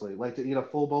 honestly. Like to eat a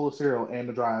full bowl of cereal and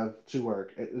to drive to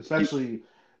work, especially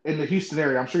in the Houston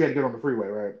area. I'm sure you had to get on the freeway,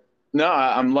 right? No,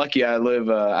 I'm lucky. I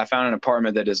found an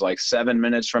apartment that is like 7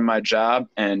 minutes from my job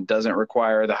and doesn't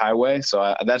require the highway.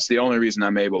 So that's the only reason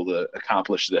I'm able to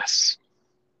accomplish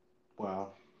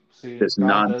Wow. See, this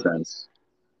nonsense.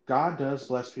 God does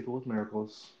bless people with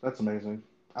miracles. That's amazing.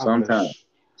 I Sometimes, wish.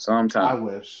 I sometimes.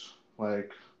 wish.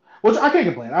 Like, which I can't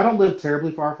complain. I don't live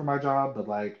terribly far from my job, but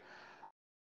like,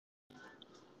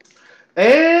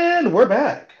 and we're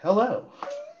back. Hello.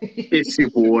 It's your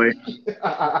boy.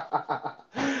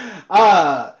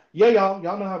 Yeah,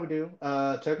 y'all know how we do.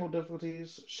 Technical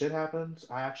difficulties, shit happens.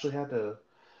 I actually had to,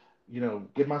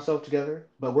 get myself together,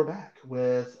 but we're back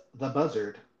with the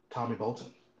buzzard, Tommy Bolton.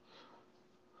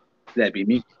 That'd be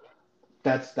me.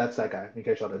 That's that guy. In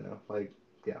case y'all didn't know, like,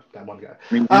 yeah, that one guy.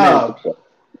 I mean, you may as Uh, well.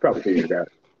 You probably figured it out.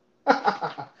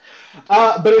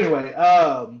 but anyway,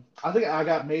 I think I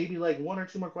got maybe like one or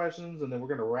two more questions, and then we're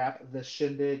gonna wrap this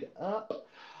shindig up.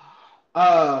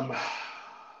 Um,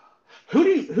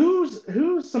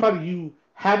 who's somebody you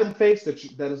haven't faced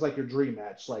that is like your dream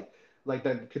match, like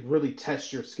that could really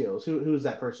test your skills? Who's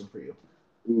that person for you?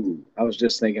 Ooh, I was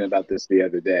just thinking about this the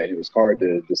other day. It was hard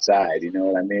to decide. You know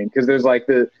what I mean? Because there's like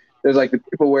the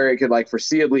people where it could like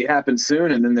foreseeably happen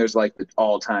soon, and then there's like the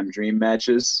all time dream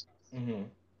matches. Hmm.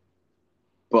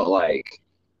 But like,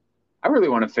 I really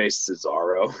want to face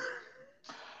Cesaro.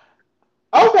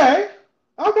 Okay,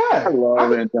 I okay.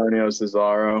 love Antonio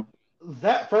Cesaro.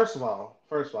 That first of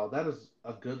all, that is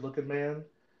a good looking man.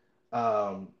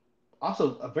 Um,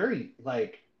 Also a very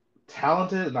like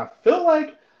talented, and I feel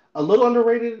like a little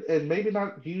underrated, and maybe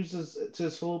not used to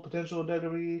his full potential in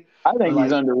WWE. I But think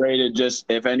he's like underrated. Just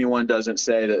if anyone doesn't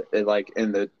say that, like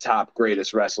in the top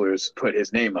greatest wrestlers, put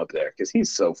his name up there because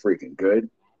he's so freaking good.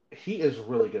 he is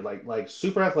really good, like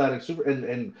super athletic, super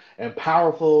and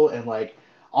powerful, and like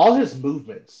all his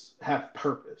movements have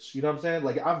purpose. You know what I'm saying?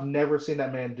 Like I've never seen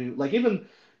that man do like even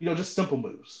just simple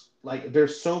moves. Like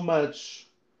there's so much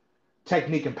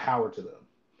technique and power to them.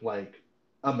 Like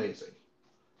amazing.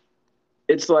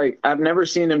 It's like I've never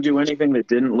seen him do anything that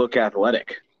didn't look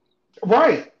athletic.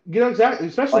 Right. Exactly.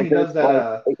 Especially when Like he there's does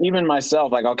that. like even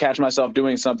myself, like I'll catch myself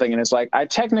doing something and it's like I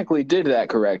technically did that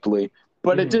correctly,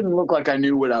 but it Mhm. didn't look like I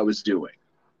knew what I was doing.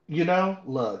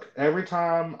 Look, every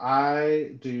time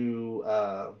I do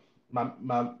my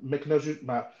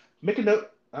Mikino,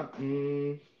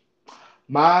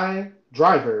 my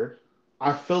driver,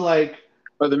 I feel like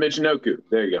Oh, the Michinoku.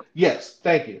 There you go. yes,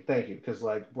 thank you, because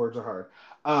like words are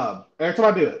hard. Every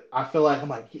time I do it, I feel like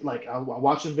I'm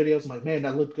watching videos. I'm like, man,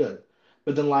 that looked good,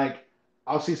 but then like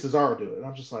I'll see Cesaro do it, and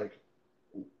I'm just like,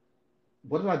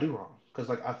 what did I do wrong? Because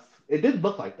like it didn't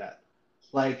look like that.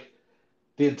 Like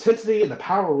the intensity and the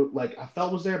power, like I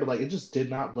felt was there, but like it just did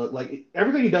not look like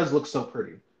everything he does looks so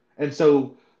pretty and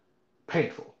so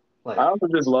painful. I Like, also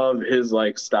just love his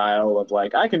like style of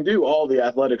like I can do all the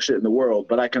athletic shit in the world,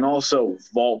 but I can also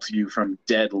vault you from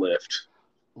deadlift.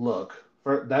 look,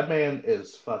 for that man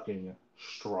is fucking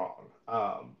strong.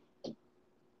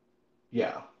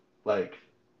 Yeah, like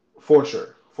for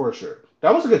sure.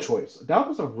 That was a good choice. That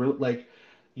was a real like,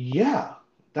 yeah,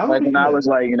 that would Like be when I good. was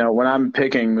like, when I'm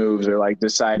picking moves or like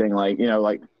deciding like,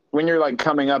 like when you're like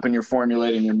coming up and you're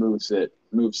formulating your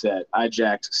moveset, I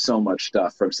jacked so much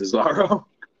stuff from Cesaro.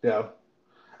 Yeah,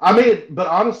 I mean, but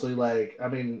honestly, like, I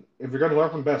mean, if you're gonna learn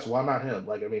from the best, why not him?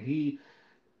 Like, I mean, he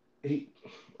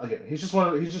again, he's just one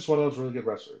of those really good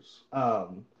wrestlers.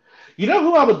 You know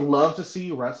who I would love to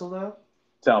see wrestle though?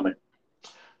 Tell me.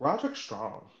 Roderick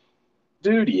Strong.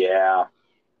 Dude, yeah.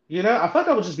 I feel like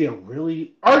that would just be a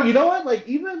really, or you know what? Like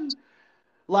even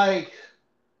like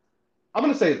I'm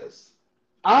gonna say this.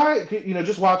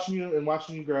 Just watching you and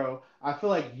watching you grow, I feel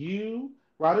like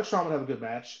Roderick Strong would have a good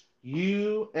match.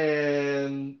 You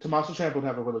and Tommaso Ciampa would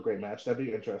have a really great match. That'd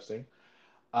be interesting,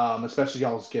 especially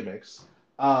y'all's gimmicks.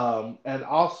 And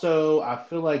also, I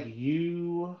feel like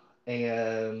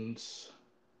and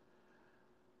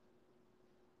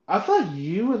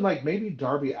you and like maybe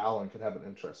Darby Allin could have an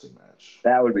interesting match.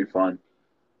 That would be fun.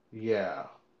 Yeah,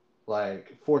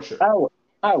 like for sure. I,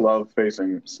 I love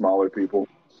facing smaller people.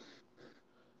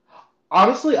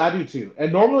 Honestly, I do too.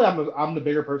 And normally, I'm the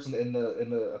bigger person in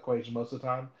the equation most of the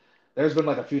time. There's been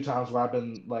like a few times where I've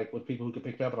been like with people who can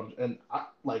pick me up,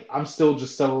 I'm still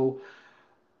just so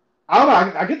I don't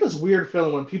know. I get this weird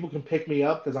feeling when people can pick me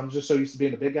up because I'm just so used to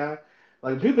being a big guy.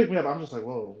 Like when people pick me up, I'm just like,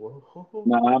 whoa, whoa, whoa, whoa.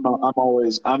 No, I'm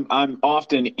always I'm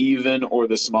often even or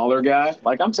the smaller guy.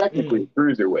 Like I'm technically Mm. a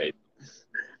cruiserweight.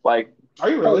 Like Are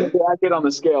you really? I get on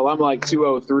the scale, I'm like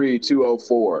 203,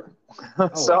 204. Oh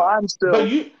So wow. I'm But still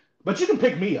you can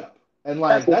pick me up, and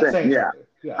that's like the that's thing. saying Yeah. something.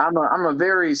 Yeah. I'm a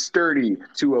very sturdy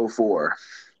 204.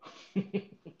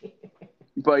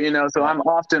 But so Yeah. I'm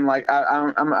often like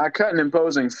I cut an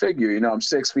imposing figure. I'm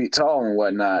 6 feet tall and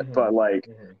whatnot. Hmm. But like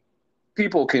Hmm.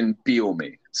 people can beal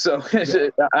me. So Yeah.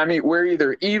 I mean, we're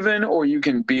either even or you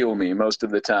can beal me most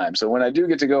of the time. So when I do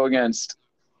get to go against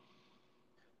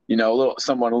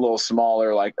someone a little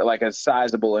smaller, like a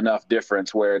sizable enough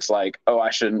difference where it's like, oh, I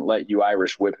shouldn't let you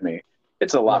Irish whip me.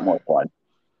 It's a lot more Right. fun.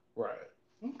 Right.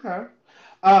 Okay.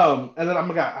 And then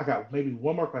I got maybe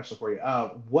one more question for you.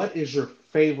 What is your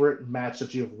favorite match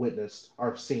that you have witnessed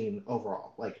or seen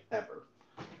overall, like ever?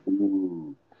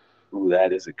 Ooh, ooh,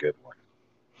 that is a good one.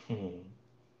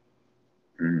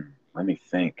 Hmm. Let me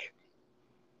think.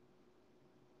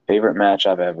 Favorite match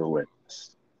I've ever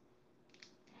witnessed.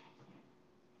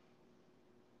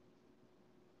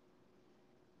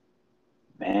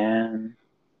 Man.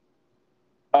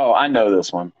 Oh, I know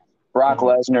this one. Brock Hmm.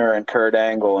 Lesnar and Kurt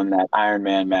Angle in that Iron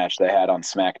Man match they had on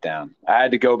SmackDown. I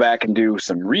had to go back and do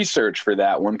some research for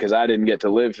that one because I didn't get to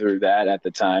live through that at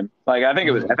the time. Like I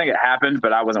Hmm. think it happened,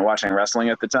 but I wasn't watching wrestling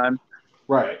at the time.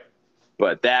 Right.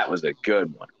 But that was a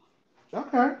good one.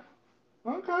 Okay.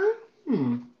 Okay.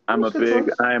 Hmm. I'm That's a a good big,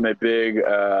 choice. I am a big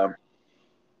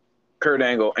Kurt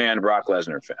Angle and Brock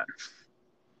Lesnar fan.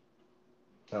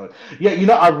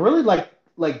 Yeah, I really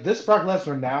like this Brock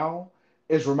Lesnar now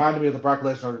is reminding me of the Brock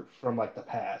Lesnar from like the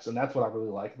past, and that's what I really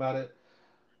like about it.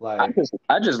 I Like, just,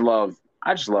 I just love,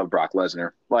 I just love Brock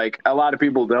Lesnar. Like a lot of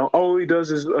people don't. All he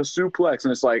does is a suplex,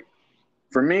 and it's like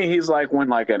for me, he's like when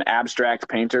like an abstract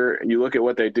painter. You look at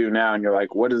what they do now, and you're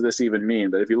like, what does this even mean?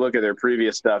 But if you look at their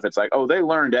previous stuff, it's like, oh, they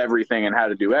learned everything and how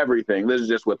to do everything. This is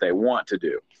just what they want to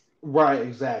do. right,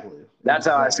 exactly, That's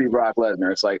how I see exactly. Brock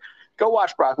Lesnar. It's like go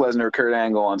watch Brock Lesnar, Kurt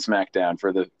Angle on SmackDown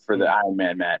for the Mm. Iron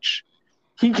Man match.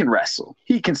 He can wrestle.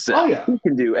 He can Oh sell. yeah, He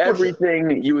can do for sure.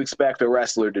 everything you expect a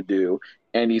wrestler to do,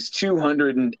 and he's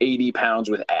 280 pounds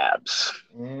with abs.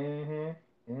 Hmm.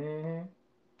 Hmm.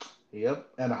 Yep,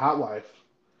 and a hot wife.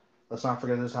 Let's not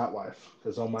forget his hot wife,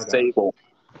 because oh my god, Sable.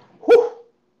 whew,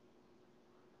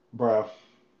 bro.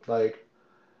 Like,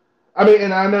 I mean,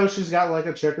 and I know she's got like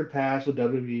a checkered past with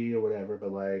WWE or whatever,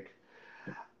 but like,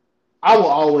 I will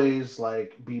always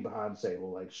like be behind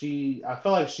Sable. Like I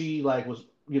felt like she like was,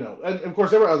 and of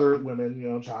course there were other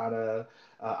women, China,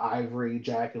 Ivory,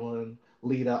 Jacqueline,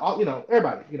 Lita, all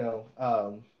everybody,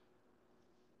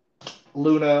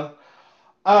 Luna.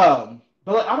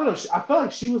 But like I don't know, I felt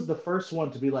like she was the first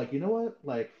one to be like, you know what,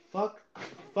 like fuck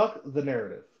the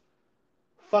narrative,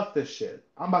 fuck this shit.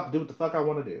 I'm about to do what the fuck I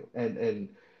want to do, and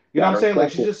you know what Gotta I'm saying?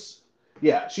 Like respect it.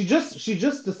 she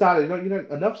just decided,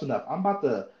 enough's enough. I'm about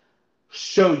to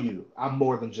show you I'm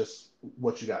more than just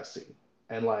what you guys see.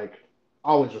 And like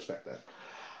always respect that.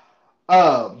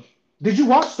 Um did you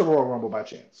watch the Royal Rumble by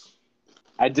chance?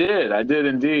 I did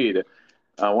indeed.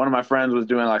 One of my friends was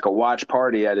doing like a watch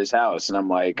party at his house, and I'm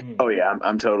like, Mm. oh yeah,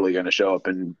 I'm totally gonna show up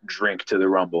and drink to the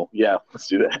Rumble. Yeah, let's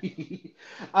do that.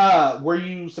 Were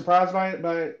you surprised by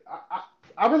it?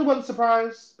 I really wasn't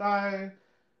surprised by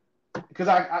because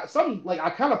I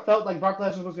kind of felt like Brock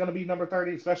Lesnar was going to be number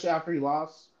 30, especially after he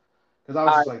lost. Because I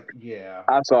was I just like, yeah,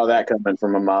 I saw that like coming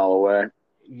from a mile away.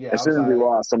 yeah, As I was soon as he like,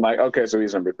 lost, I'm like, okay, so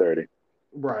he's number 30.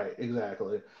 right,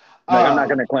 exactly. Like, I'm not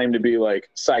gonna Um, claim to be like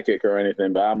psychic or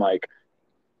anything, but I'm like,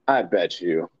 I bet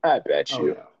oh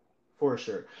you. yeah, for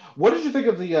sure. What did you think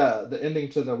of the ending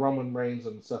to the Roman Reigns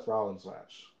and Seth Rollins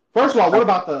match? First of all, I, what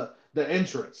about the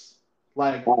entrance?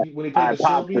 Like I, when he played I the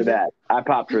Shield popped for music? that. I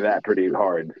popped for that pretty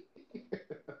hard.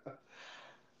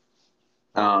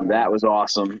 Oh That man. was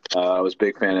awesome. I was a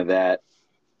big fan of that.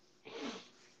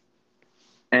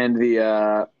 And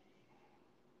the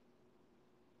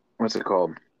what's it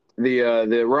called?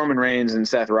 The Roman Reigns and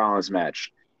Seth Rollins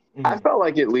match. I Mhm. felt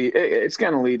like it's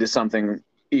going to lead to something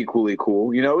equally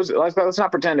cool. Let's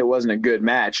not pretend it wasn't a good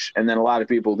match, and then a lot of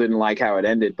people didn't like how it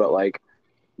ended. But like,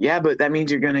 yeah, but that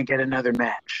means you're going to get another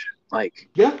match. Like,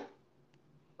 Yeah,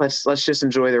 let's just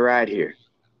enjoy the ride here.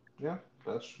 yeah,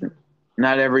 that's true.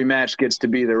 Not every match gets to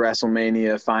be the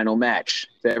WrestleMania final match.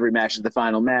 If every match is the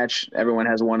final match, everyone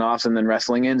has one offs, and then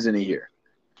wrestling ends in a year.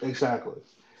 Exactly.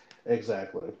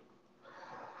 Exactly.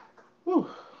 Whew.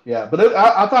 Yeah, but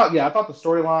I thought the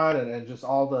storyline and just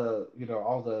all the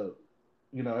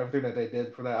everything that they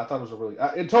did for that, I thought it was a really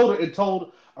it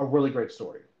told a really great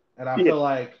story, and I Yeah, feel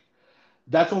like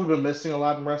that's what we've been missing a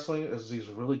lot in wrestling is these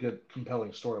really good,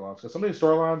 compelling storylines. Because some of these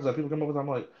storylines that people come up with, I'm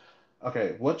like,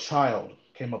 okay, what child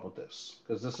came up with this?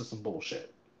 Because this is some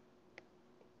bullshit.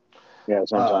 yeah,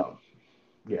 sometimes. Um,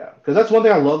 yeah, because that's one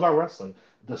thing I love about wrestling,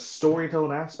 the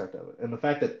storytelling aspect of it, and the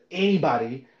fact that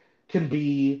anybody can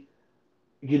be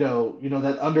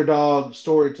that underdog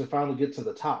story to finally get to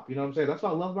the top. You know what I'm saying? That's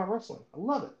what I love about wrestling. I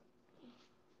love it.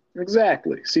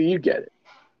 Exactly. See, you get it.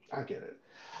 I get it.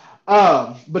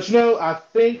 But I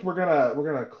think we're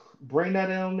gonna bring that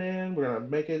in. We're gonna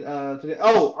make it today.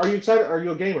 Oh, are you excited? Are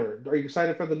you a gamer? Are you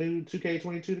excited for the new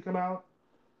 2K22 to come out?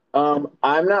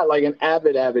 I'm not like an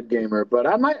avid gamer, but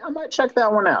I might check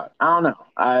that one out. I don't know.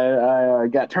 I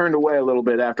got turned away a little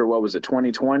bit after what was it,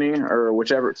 2020 or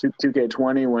whichever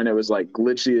 2K20 when it was like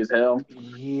glitchy as hell.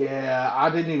 Yeah, I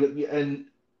didn't even, and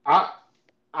I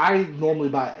I normally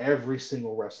buy every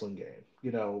single wrestling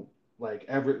game.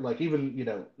 Like even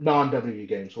non WWE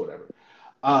games, or whatever.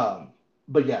 Um,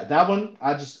 but yeah, that one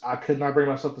I could not bring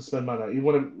myself to spend money on. Even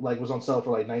when it like was on sale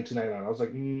for like 19.99, I was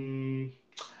like,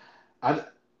 I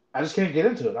I just can't get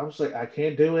into it. I was like, I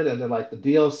can't do it. And then like the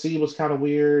DLC was kind of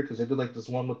weird because they did like this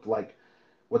one with like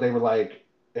where they were like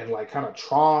in like kind of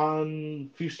Tron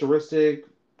futuristic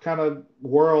kind of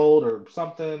world or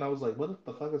something. I was like, what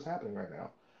the fuck is happening right now?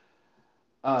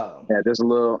 Yeah, just a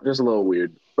little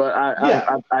weird. But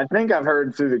Yeah, I think I've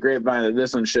heard through the grapevine that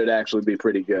this one should actually be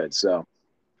pretty good. So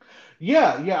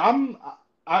yeah.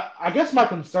 I guess my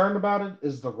concern about it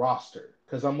is the roster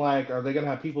because I'm like, are they gonna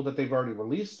have people that they've already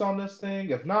released on this thing?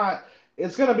 If not,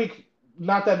 it's gonna be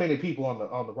not that many people on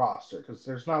the roster because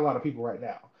there's not a lot of people right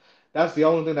now. That's the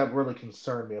only thing that really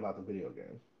concerned me about the video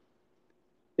game.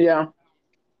 yeah,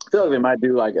 I feel like they So might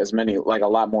do like as many like a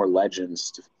lot more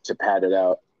legends to pad it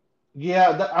out.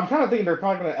 yeah, I'm kind of thinking they're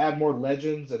probably gonna add more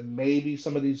legends and maybe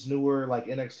some of these newer like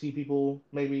NXT people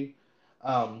maybe.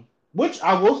 Which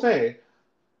I will say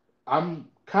I'm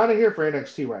kind of here for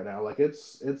NXT right now. Like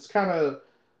it's kind of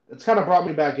brought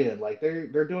me back in. Like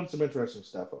they're doing some interesting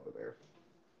stuff over there.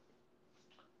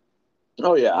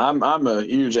 Oh yeah, I'm a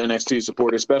huge NXT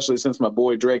supporter, especially since my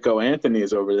boy Draco Anthony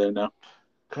is over there now.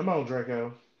 Come on,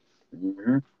 Draco.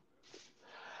 Hmm.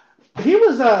 He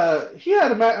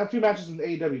had a few matches in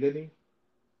AEW, didn't he?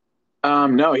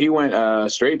 No, he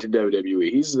went straight to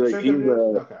WWE. He's the Straight he's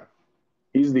WWE. the Okay.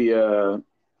 he's the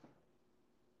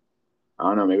I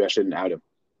don't know, maybe I shouldn't out him.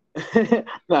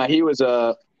 Nah, he was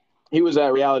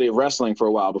at Reality of Wrestling for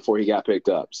a while before he got picked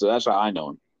up. So that's how I know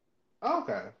him.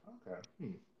 Okay.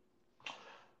 Okay.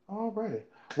 All right.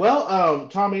 Well,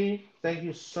 Tommy, thank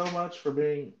you so much for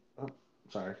being. Oh,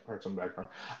 sorry, I heard some background.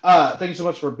 Thank you so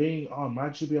much for being on my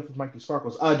GBF with Mikey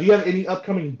Sparkles. Do you have any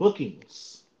upcoming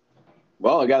bookings?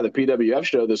 Well, I got the PWF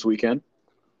show this weekend,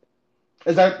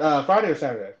 Is that Friday or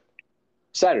Saturday?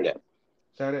 Saturday.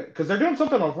 Saturday, because they're doing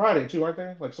something on Friday too, aren't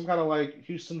they? Like some kind of like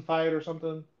Houston fight or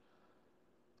something.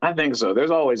 I think so.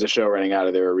 There's always a show running out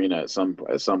of their arena at some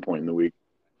point in the week.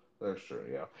 That's true.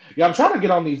 Yeah. Yeah. I'm trying to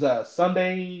get on these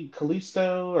Sunday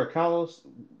Kalisto or Kalos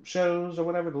shows or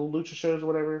whatever, the Lucha shows or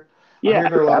whatever. I Yeah, hear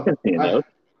they're a I've lot. been seeing I those.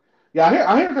 Yeah.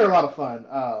 I hear they're a lot of fun.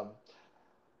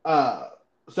 Uh.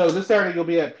 So this Saturday you'll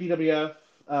be at PWF,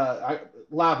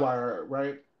 Livewire,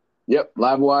 right? Yep, Okay.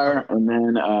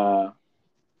 Livewire,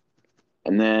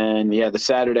 and then yeah, the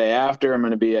Saturday after I'm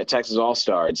going to be at Texas All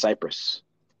Star in Cyprus.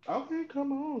 Okay.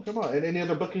 Come on. Come on. And any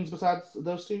other bookings besides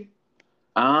those two?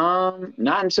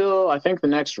 Not until I think the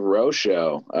next row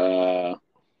show.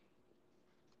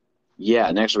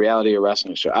 Yeah, next Reality of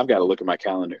Wrestling show. I've got to look at my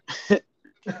calendar.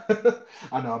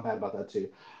 I know I'm bad about that too.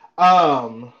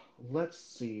 Um. Let's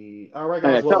see. All right,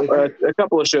 I guys. got Well, if you're a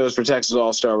couple of shows for Texas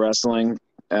All Star Wrestling,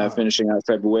 uh, finishing out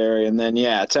February, and then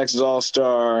yeah, Texas All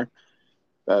Star,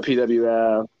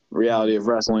 PWF, Reality of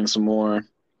Wrestling, some more.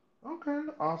 Okay,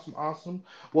 awesome, awesome.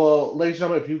 Well, ladies and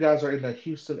gentlemen, if you guys are in the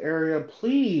Houston area,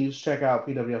 please check out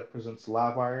PWF Presents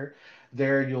Livewire.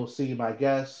 There you'll see my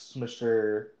guest,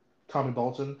 Mr. Tommy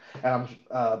Bolton, and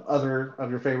other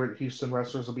of your favorite Houston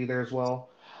wrestlers will be there as well.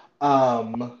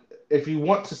 If you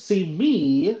want to see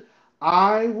me,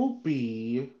 I will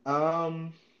be.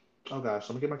 Oh gosh,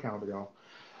 let me get my calendar, y'all.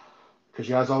 Because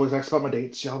you guys always ask about my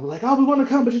dates. Y'all be like, "Oh, we want to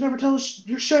come, but you never tell us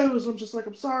your shows." I'm just like,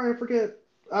 "I'm sorry, I forget."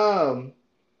 Um,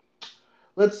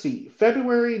 Let's see.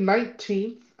 February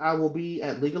 19th, I will be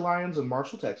at League of Lions in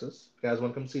Marshall, Texas. If you guys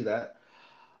want to come see that.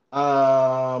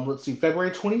 Let's see.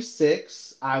 February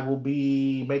 26th, I will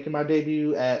be making my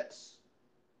debut at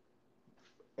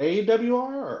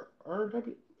AWR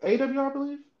AWR, I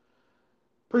believe.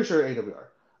 Pretty sure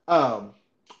AWR.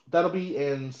 That'll be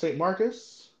in St.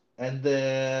 Marcus. And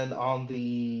then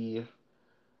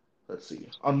let's see,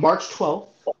 on March 12th,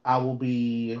 I will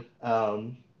be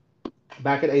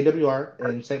back at AWR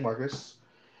in St. Marcus.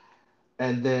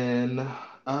 And then,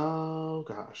 oh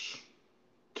gosh,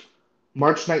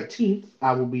 March 19th,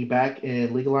 I will be back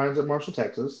in League of Lions at Marshall,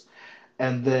 Texas.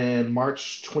 And then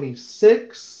March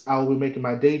 26th, I will be making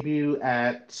my debut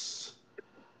at,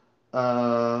 I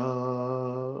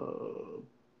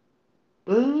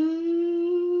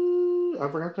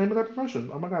forgot the name of that promotion.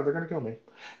 Oh my God, they're going to kill me.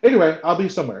 Anyway, I'll be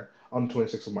somewhere. on the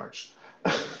 26th of March.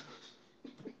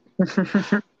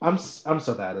 I'm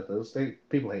so bad at this.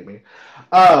 People hate me.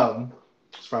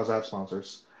 As far as I have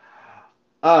sponsors.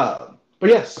 But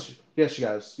yes, you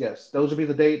guys, yes, those would be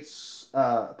the dates.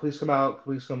 Please come out.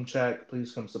 Please come check.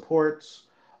 Please come support.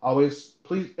 Always,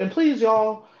 please,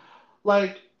 y'all,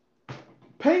 like,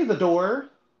 pay the door.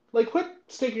 Like, quit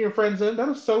sticking your friends in. That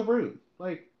is so rude.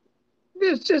 Like,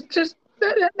 just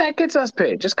that gets us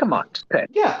paid. Just come on, just pay.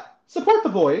 yeah, support the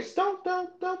boys. Don't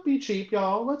be cheap,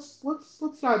 y'all. Let's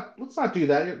not do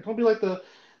that. Don't be like the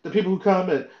people who come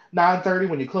at 9:30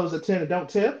 when you close at 10 and don't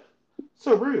tip.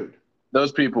 So rude.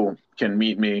 Those people can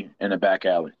meet me in a back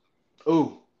alley.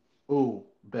 Ooh, ooh,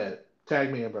 bet.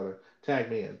 Tag me in, brother. Tag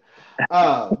me in.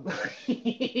 Um,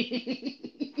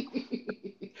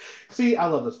 See, I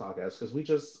love this podcast because we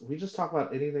just talk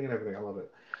about anything and everything. I love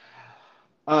it.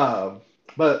 Um,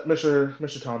 but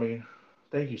Mr. Tommy,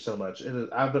 thank you so much.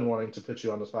 I've been wanting to put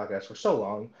you on this podcast for so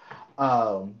long.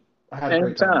 I had a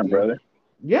great time with Anytime, you. brother.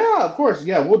 Yeah, of course.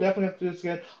 Yeah, we'll definitely have to do this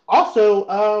again. Also,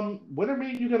 when are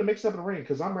me and you gonna mix up in the ring?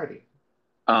 Because I'm ready.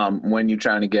 When you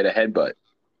trying to get a headbutt.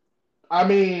 I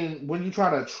mean, when you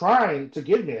trying to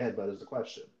give me a headbutt is the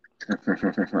question.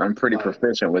 I'm pretty Like,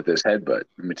 proficient with this headbutt.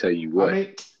 Let me tell you I what.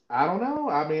 mean, I don't know.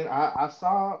 I mean, I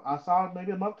saw it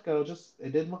maybe a month ago. Just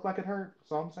it didn't look like it hurt.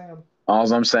 That's all I'm saying.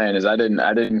 All I'm saying is I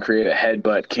didn't create a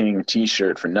headbutt king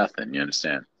T-shirt for nothing. You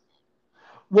understand?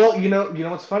 Well, you know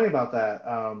what's funny about that?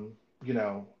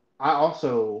 I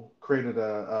also created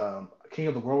a King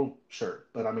of the World shirt.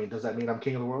 But I mean, does that mean I'm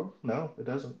King of the World? No, it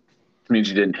doesn't. It means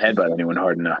you didn't headbutt anyone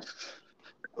hard enough.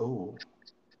 Oh,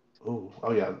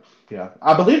 oh yeah, yeah.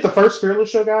 I believe the first Fearless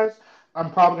show, guys.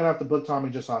 I'm probably gonna have to book Tommy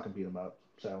just so I can beat him up.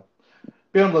 So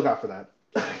be on the lookout for that.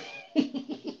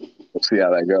 We'll see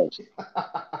how that goes.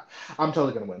 I'm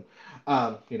totally gonna win.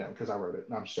 Because I wrote it.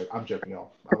 No, I'm joking,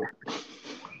 y'all.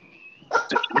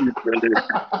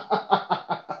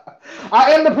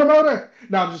 I am the promoter.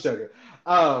 No, I'm just joking.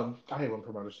 I hate when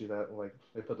promoters do that. Like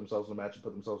they put themselves in a match and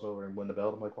put themselves over and win the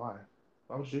belt. I'm like, why?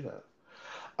 Why would you do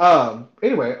that?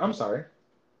 Anyway, I'm sorry.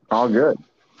 All good.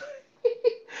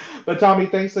 But Tommy,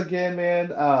 thanks again,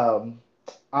 man.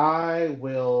 I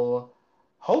will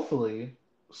hopefully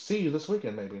see you this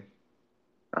weekend, maybe.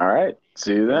 All right.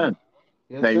 See you Yeah. then.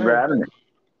 Yes, Thank you for sir. having me.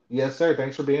 Yes, sir.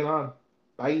 Thanks for being on.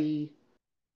 Bye.